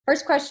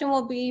First question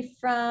will be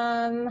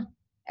from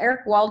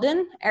Eric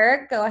Walden.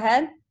 Eric, go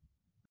ahead.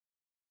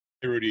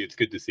 Hey, Rudy, it's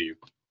good to see you.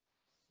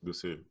 Good to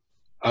see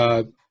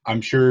you.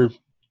 I'm sure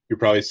you're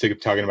probably sick of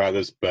talking about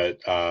this, but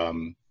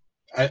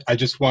I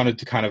just wanted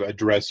to kind of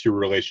address your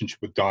relationship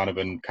with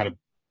Donovan, kind of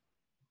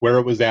where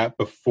it was at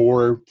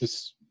before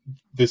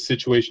this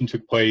situation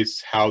took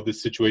place, how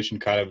this situation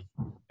kind of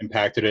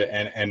impacted it,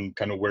 and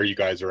kind of where you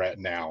guys are at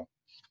now.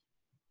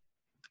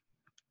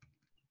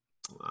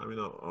 I mean,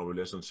 our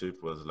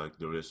relationship was like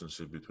the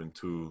relationship between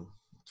two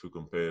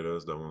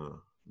competitors that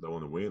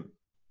wanna win,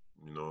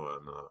 you know.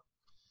 And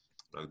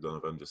like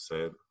Donovan just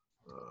said,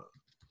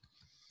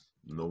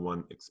 no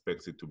one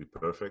expects it to be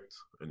perfect,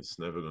 and it's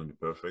never gonna be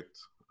perfect.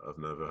 I've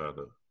never had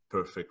a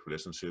perfect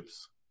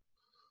relationships,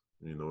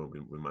 you know,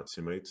 with my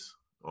teammates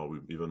or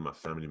with even my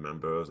family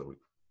members or with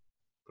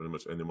pretty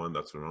much anyone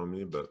that's around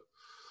me. But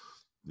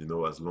you know,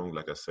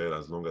 like I said,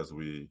 as long as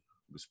we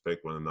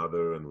respect one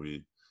another and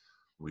we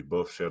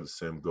both share the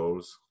same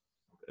goals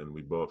and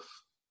we both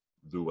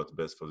do what's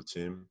best for the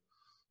team,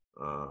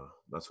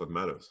 that's what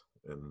matters.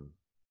 And,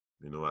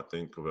 you know, I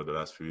think over the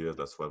last few years,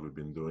 that's what we've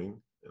been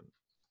doing. And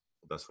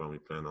that's what we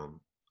plan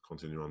on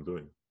continuing on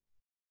doing.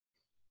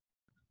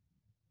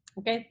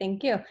 Okay,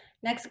 thank you.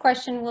 Next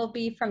question will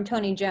be from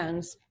Tony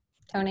Jones.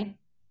 Tony.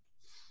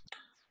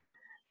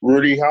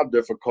 Rudy, how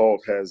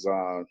difficult has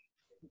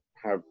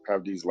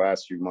have these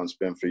last few months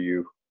been for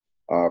you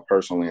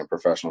personally and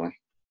professionally?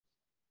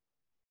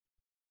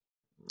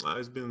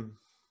 It's been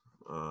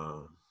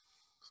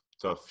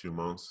tough few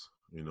months,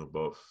 you know,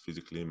 both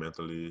physically,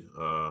 mentally.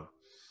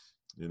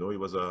 You know, it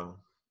was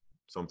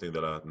something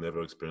that I'd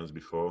never experienced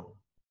before,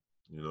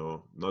 you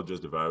know, not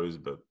just the virus,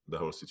 but the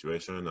whole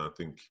situation. I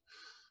think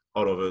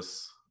all of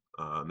us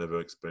never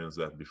experienced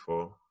that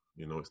before.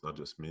 You know, it's not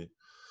just me.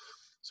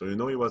 So, you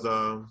know, it was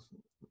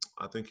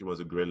I think it was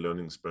a great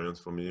learning experience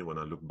for me when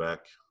I look back.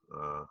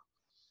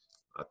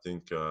 I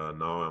think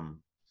now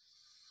I'm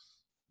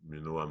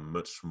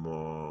much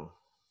more,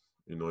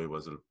 you know, it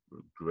was a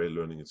great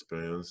learning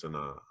experience, and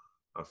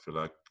I feel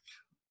like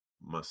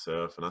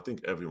myself, and I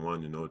think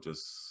everyone, you know,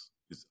 just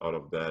is out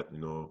of that, you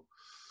know,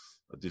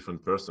 a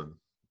different person.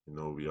 You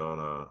know, we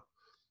all,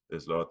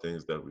 there's a lot of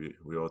things that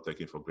we all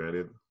taking for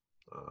granted,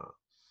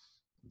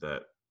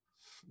 that,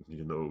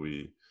 you know,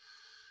 we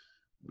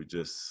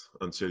just,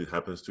 until it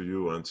happens to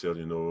you, until,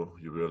 you know,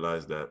 you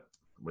realize that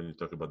when you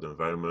talk about the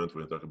environment,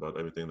 when you talk about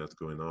everything that's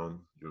going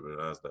on, you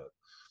realize that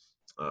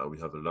we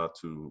have a lot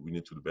we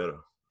need to do better.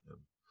 And,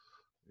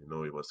 you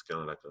know, it was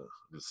kind of like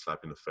a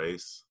slap in the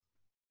face.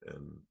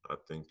 And I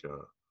think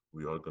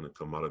we are going to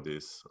come out of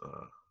this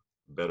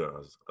better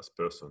as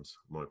persons,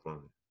 more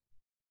importantly.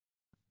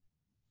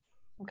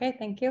 Okay,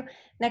 thank you.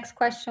 Next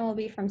question will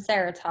be from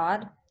Sarah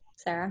Todd.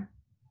 Sarah.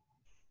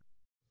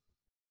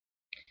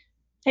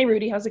 Hey,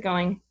 Rudy, how's it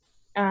going?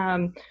 Good,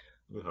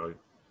 how are you?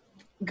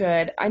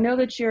 Good. I know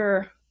that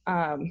you're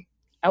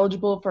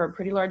eligible for a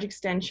pretty large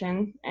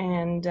extension,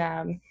 and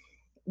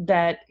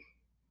that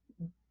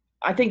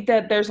I think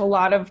that there's a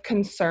lot of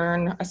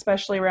concern,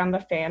 especially around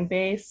the fan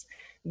base,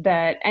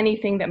 that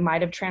anything that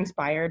might have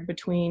transpired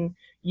between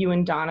you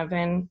and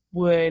Donovan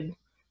would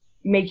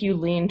make you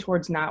lean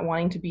towards not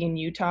wanting to be in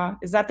Utah.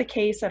 Is that the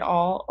case at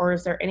all, or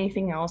is there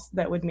anything else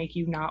that would make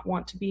you not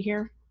want to be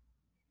here?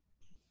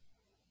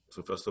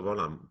 So first of all,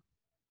 I'm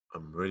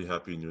really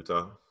happy in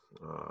Utah.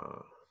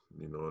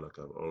 You know, like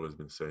I've always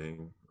been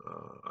saying,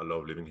 I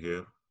love living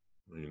here.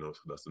 You know, so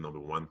that's the number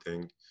one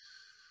thing.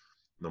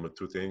 Number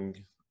two thing,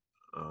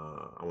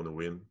 I want to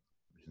win.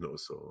 You know,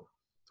 so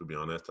to be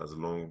honest, as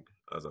long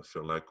as I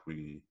feel like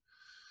we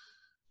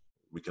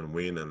can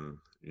win, and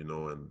you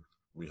know, and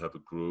we have a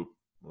group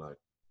like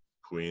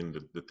Queen,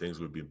 the things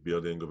we've been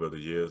building over the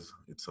years,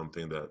 it's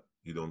something that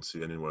you don't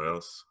see anywhere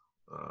else.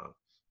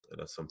 And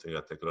that's something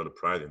I take a lot of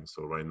pride in.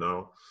 So right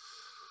now,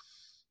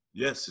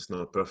 yes, it's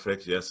not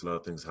perfect. Yes, a lot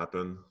of things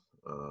happen,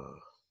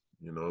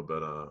 you know,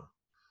 but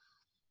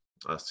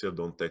I still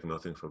don't take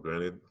nothing for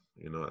granted.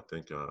 You know, I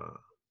think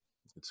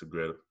it's a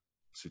great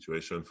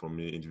situation for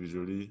me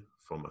individually,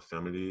 for my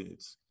family.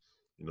 It's,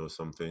 you know,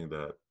 something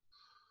that,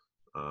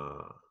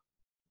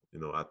 you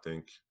know, I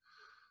think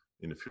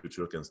in the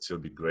future can still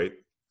be great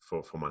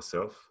for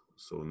myself.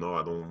 So no,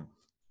 I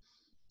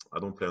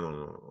don't plan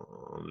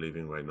on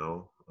leaving right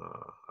now.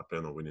 I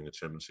plan on winning a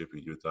championship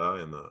with Utah,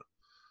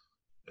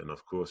 and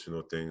of course, you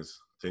know,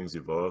 things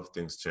evolve,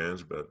 things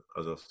change. But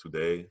as of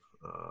today,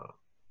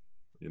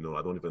 you know,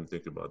 I don't even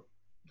think about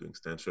the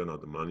extension or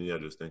the money. I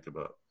just think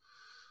about,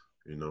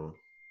 you know,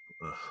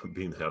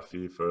 being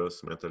healthy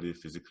first, mentally,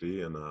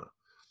 physically, and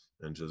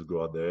just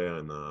go out there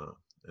and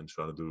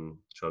try to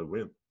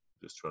win,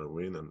 just try to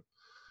win and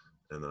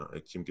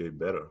keep getting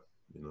better,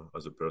 you know,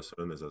 as a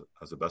person,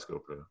 as a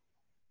basketball player.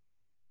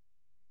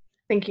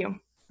 Thank you.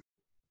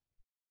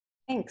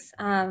 Thanks.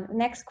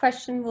 Next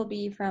question will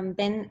be from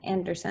Ben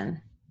Anderson.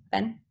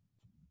 Ben?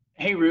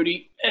 Hey,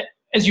 Rudy.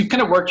 As you've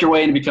kind of worked your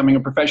way into becoming a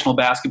professional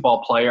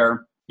basketball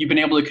player, you've been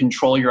able to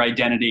control your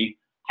identity.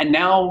 And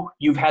now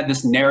you've had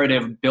this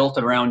narrative built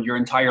around your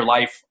entire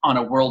life on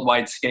a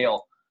worldwide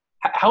scale.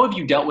 How have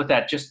you dealt with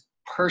that just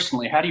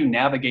personally? How do you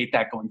navigate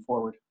that going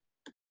forward?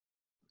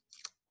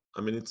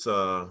 I mean, it's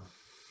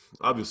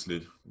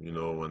obviously, you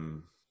know,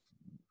 when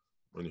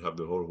you have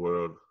the whole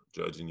world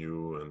judging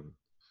you and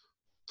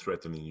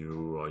threatening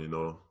you, or, you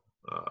know,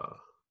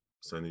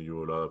 sending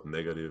you a lot of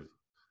negative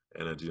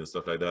energy and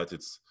stuff like that,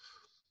 it's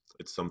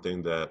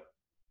something that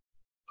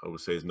I would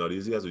say is not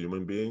easy as a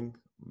human being.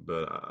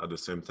 But at the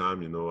same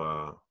time, you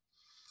know,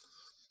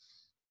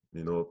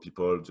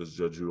 people just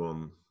judge you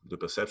on the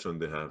perception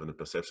they have and the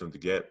perception they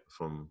get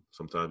from,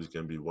 sometimes it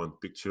can be one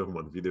picture,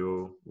 one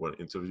video, one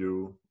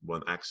interview,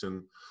 one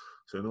action.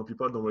 So, you know,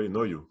 people don't really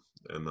know you.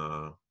 And,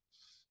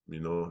 you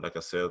know, like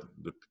I said,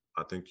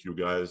 I think you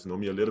guys know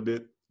me a little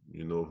bit.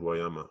 You know who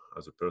I am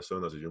as a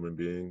person, as a human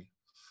being.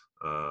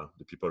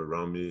 The people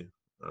around me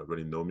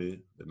really know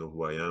me. They know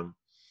who I am.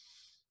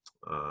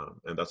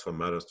 And that's what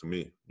matters to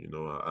me. You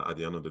know, at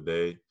the end of the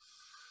day,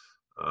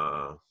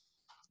 I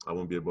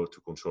won't be able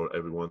to control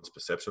everyone's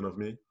perception of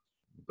me,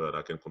 but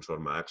I can control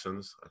my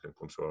actions. I can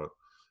control,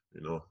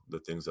 you know, the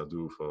things I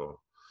do for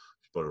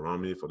people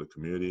around me, for the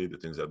community, the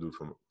things I do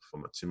for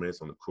my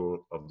teammates on the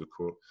court, off the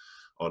court,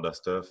 all that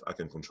stuff I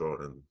can control,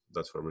 and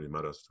that's what really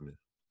matters to me.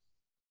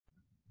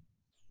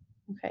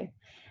 Okay,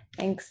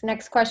 thanks.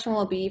 Next question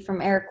will be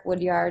from Eric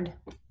Woodyard.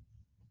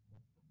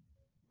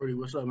 Rudy,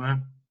 what's up,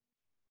 man?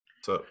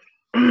 So,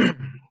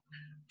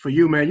 For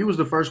you, man, you was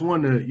the first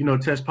one to, you know,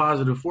 test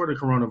positive for the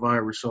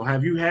coronavirus. So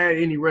have you had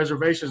any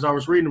reservations? I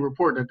was reading a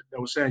report that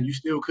was saying you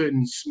still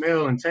couldn't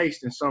smell and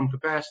taste in some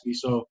capacity.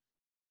 So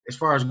as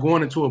far as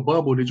going into a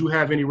bubble, did you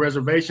have any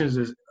reservations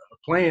as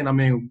playing? I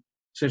mean,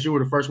 since you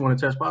were the first one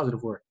to test positive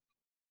for it.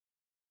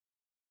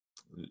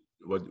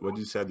 what did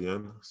you say at the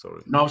end?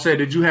 Sorry. No, I'm saying,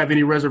 did you have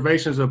any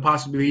reservations of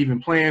possibly even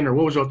playing, or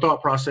what was your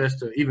thought process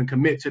to even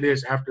commit to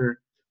this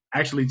after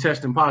actually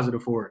testing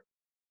positive for it?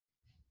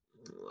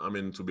 I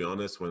mean, to be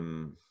honest,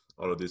 when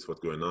all of this was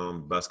going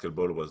on,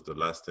 basketball was the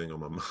last thing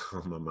on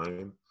my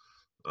mind.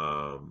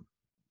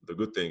 The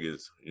good thing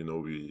is, you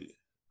know,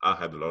 I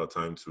had a lot of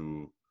time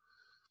to,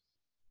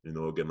 you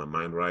know, get my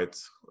mind right,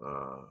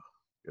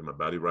 get my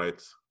body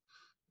right,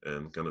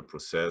 and kind of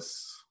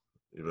process,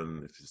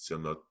 even if it's still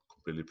not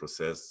completely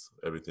processed,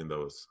 everything that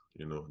was,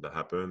 you know, that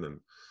happened. And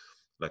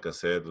like I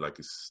said, like,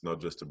 it's not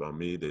just about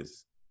me.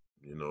 There's,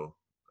 you know,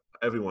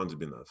 everyone's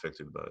been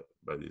affected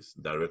by this,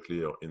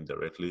 directly or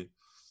indirectly.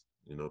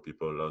 You know,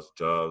 people lost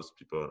jobs,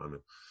 I mean,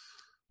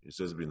 it's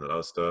just been a lot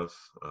of stuff.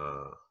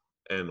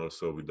 And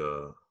also with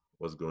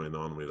what's going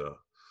on with,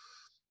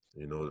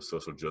 you know, the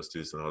social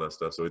justice and all that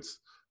stuff. So it's,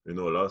 you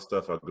know, a lot of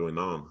stuff are going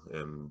on,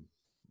 and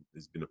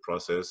it's been a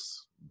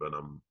process, but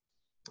I'm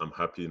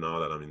happy now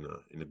that I'm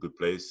in a good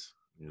place,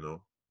 you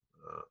know,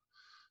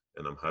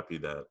 and I'm happy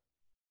that,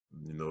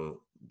 you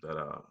know, that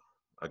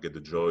I get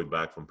the joy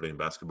back from playing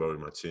basketball with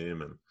my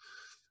team,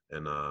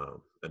 and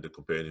the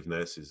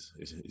competitiveness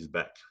is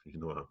back. You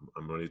know,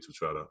 I'm ready to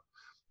try to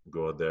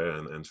go out there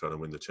and try to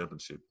win the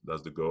championship.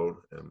 That's the goal.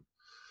 And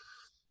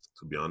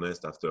to be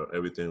honest, after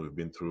everything we've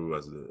been through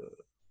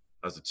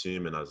as a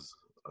team and as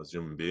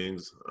human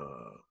beings,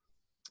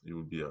 it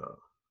will be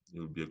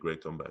a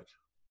great comeback.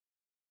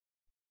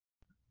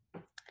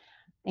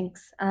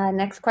 Thanks.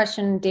 Next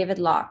question, David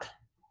Locke.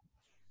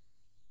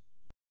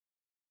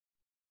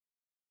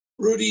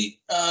 Rudy,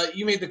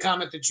 you made the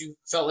comment that you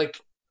felt like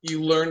you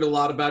learned a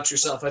lot about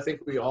yourself. I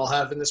think we all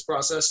have in this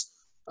process.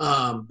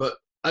 But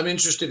I'm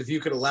interested if you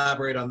could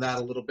elaborate on that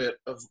a little bit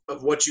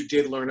of what you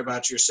did learn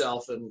about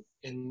yourself and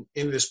in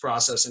this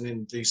process and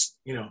in these,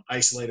 you know,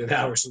 isolated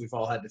hours that we've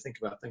all had to think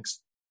about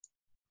things.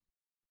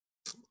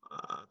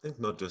 I think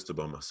not just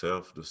about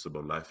myself, just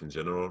about life in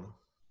general,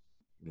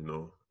 you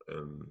know.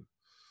 And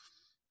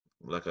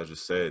like I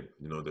just said,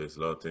 you know, there's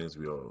a lot of things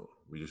we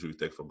usually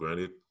take for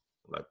granted,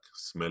 like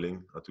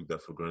smelling. I took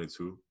that for granted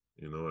too,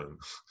 you know, and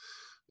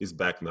it's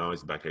back now.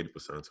 It's back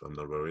 80%, so I'm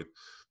not worried.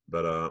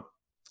 But,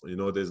 you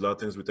know, there's a lot of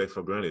things we take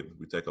for granted.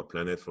 We take our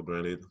planet for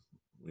granted.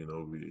 You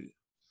know,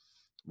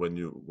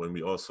 when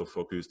we also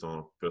focused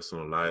on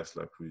personal lives,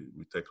 like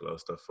we take a lot of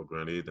stuff for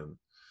granted. And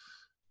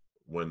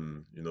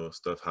when, you know,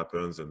 stuff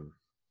happens and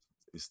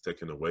it's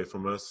taken away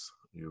from us,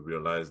 you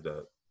realize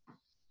that,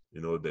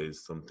 you know,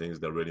 there's some things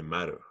that really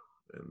matter.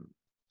 And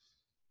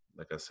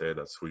like I said,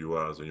 that's who you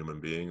are as a human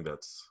being.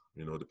 That's,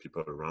 you know, the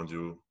people around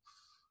you,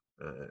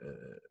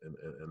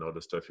 and all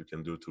the stuff you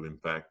can do to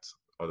impact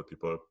other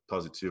people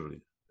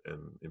positively and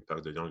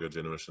impact the younger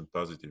generation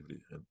positively.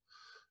 And,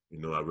 you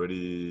know, I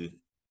really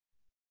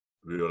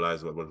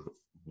realized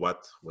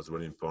what was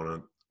really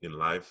important in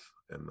life.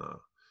 And,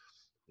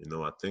 you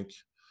know, I think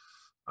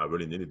I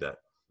really needed that.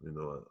 You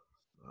know,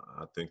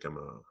 I think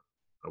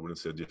I wouldn't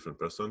say a different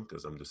person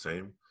because I'm the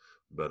same,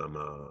 but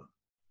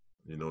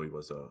you know, it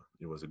was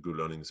a good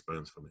learning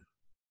experience for me.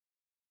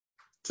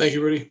 Thank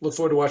you, Rudy. Look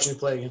forward to watching you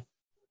play again.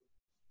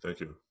 Thank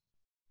you.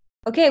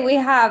 Okay, we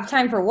have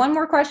time for one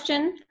more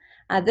question.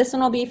 This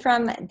one will be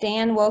from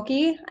Dan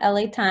Wilkie,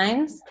 LA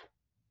Times.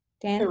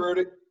 Dan? Hey,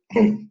 Rudy.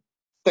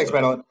 Thanks,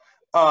 Madeline.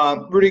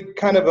 Rudy,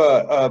 kind of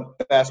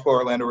a basketball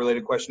Orlando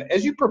related question.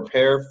 As you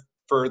prepare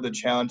for the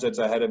challenge that's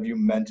ahead of you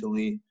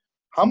mentally,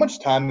 how much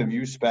time have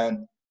you spent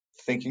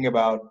thinking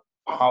about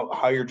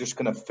how you're just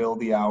going to fill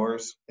the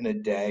hours in a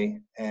day?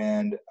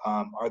 And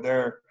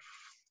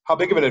how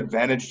big of an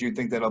advantage do you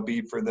think that'll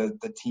be for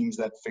the teams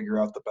that figure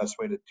out the best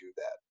way to do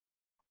that?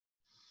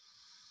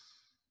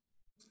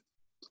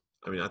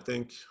 I mean, I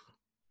think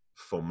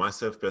for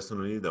myself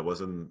personally, that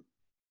wasn't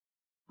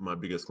my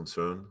biggest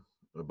concern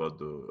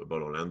about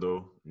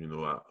Orlando. You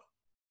know,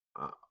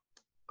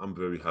 I'm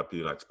very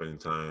happy like spending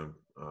time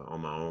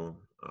on my own,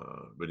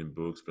 reading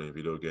books, playing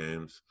video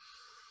games,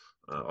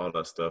 all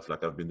that stuff.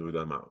 Like I've been doing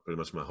that pretty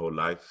much my whole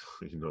life.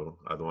 You know,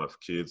 I don't have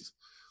kids.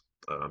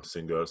 I'm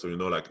single, so you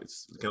know, like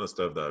it's the kind of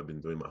stuff that I've been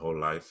doing my whole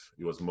life.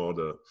 It was more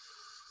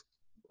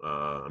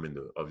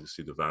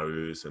obviously the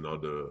virus and all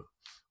the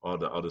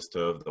other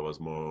stuff that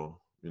was more,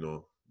 you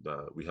know,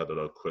 that we had a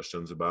lot of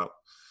questions about.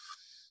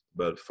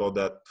 But for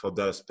that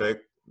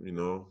aspect, you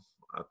know,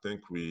 I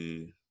think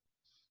the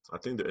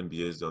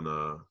NBA has done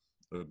a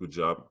good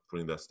job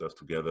putting that stuff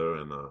together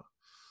and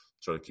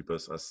try to keep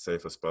us as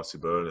safe as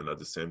possible, and at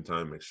the same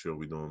time make sure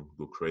we don't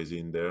go crazy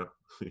in there,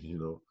 you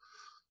know.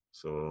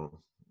 So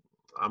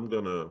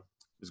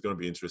it's gonna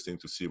be interesting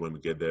to see when we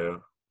get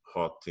there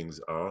how things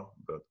are.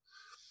 But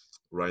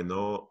right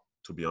now,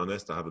 to be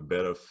honest, I have a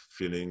better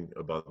feeling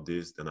about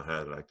this than I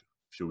had like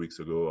a few weeks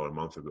ago or a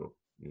month ago.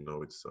 You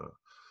know, it's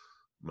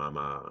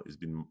it's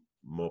been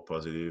more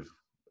positive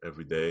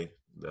every day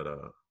that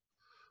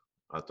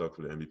I talk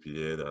with the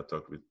NBPA, that I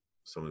talk with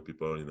some of the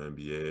people in the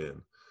NBA,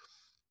 and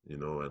you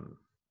know, and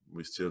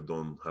we still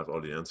don't have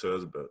all the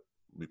answers, but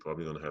we're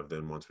probably gonna have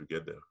them once we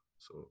get there.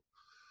 So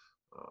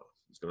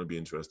it's gonna be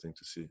interesting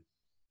to see.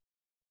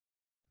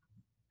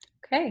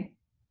 Okay.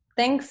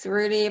 Thanks,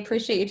 Rudy.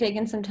 Appreciate you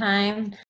taking some time.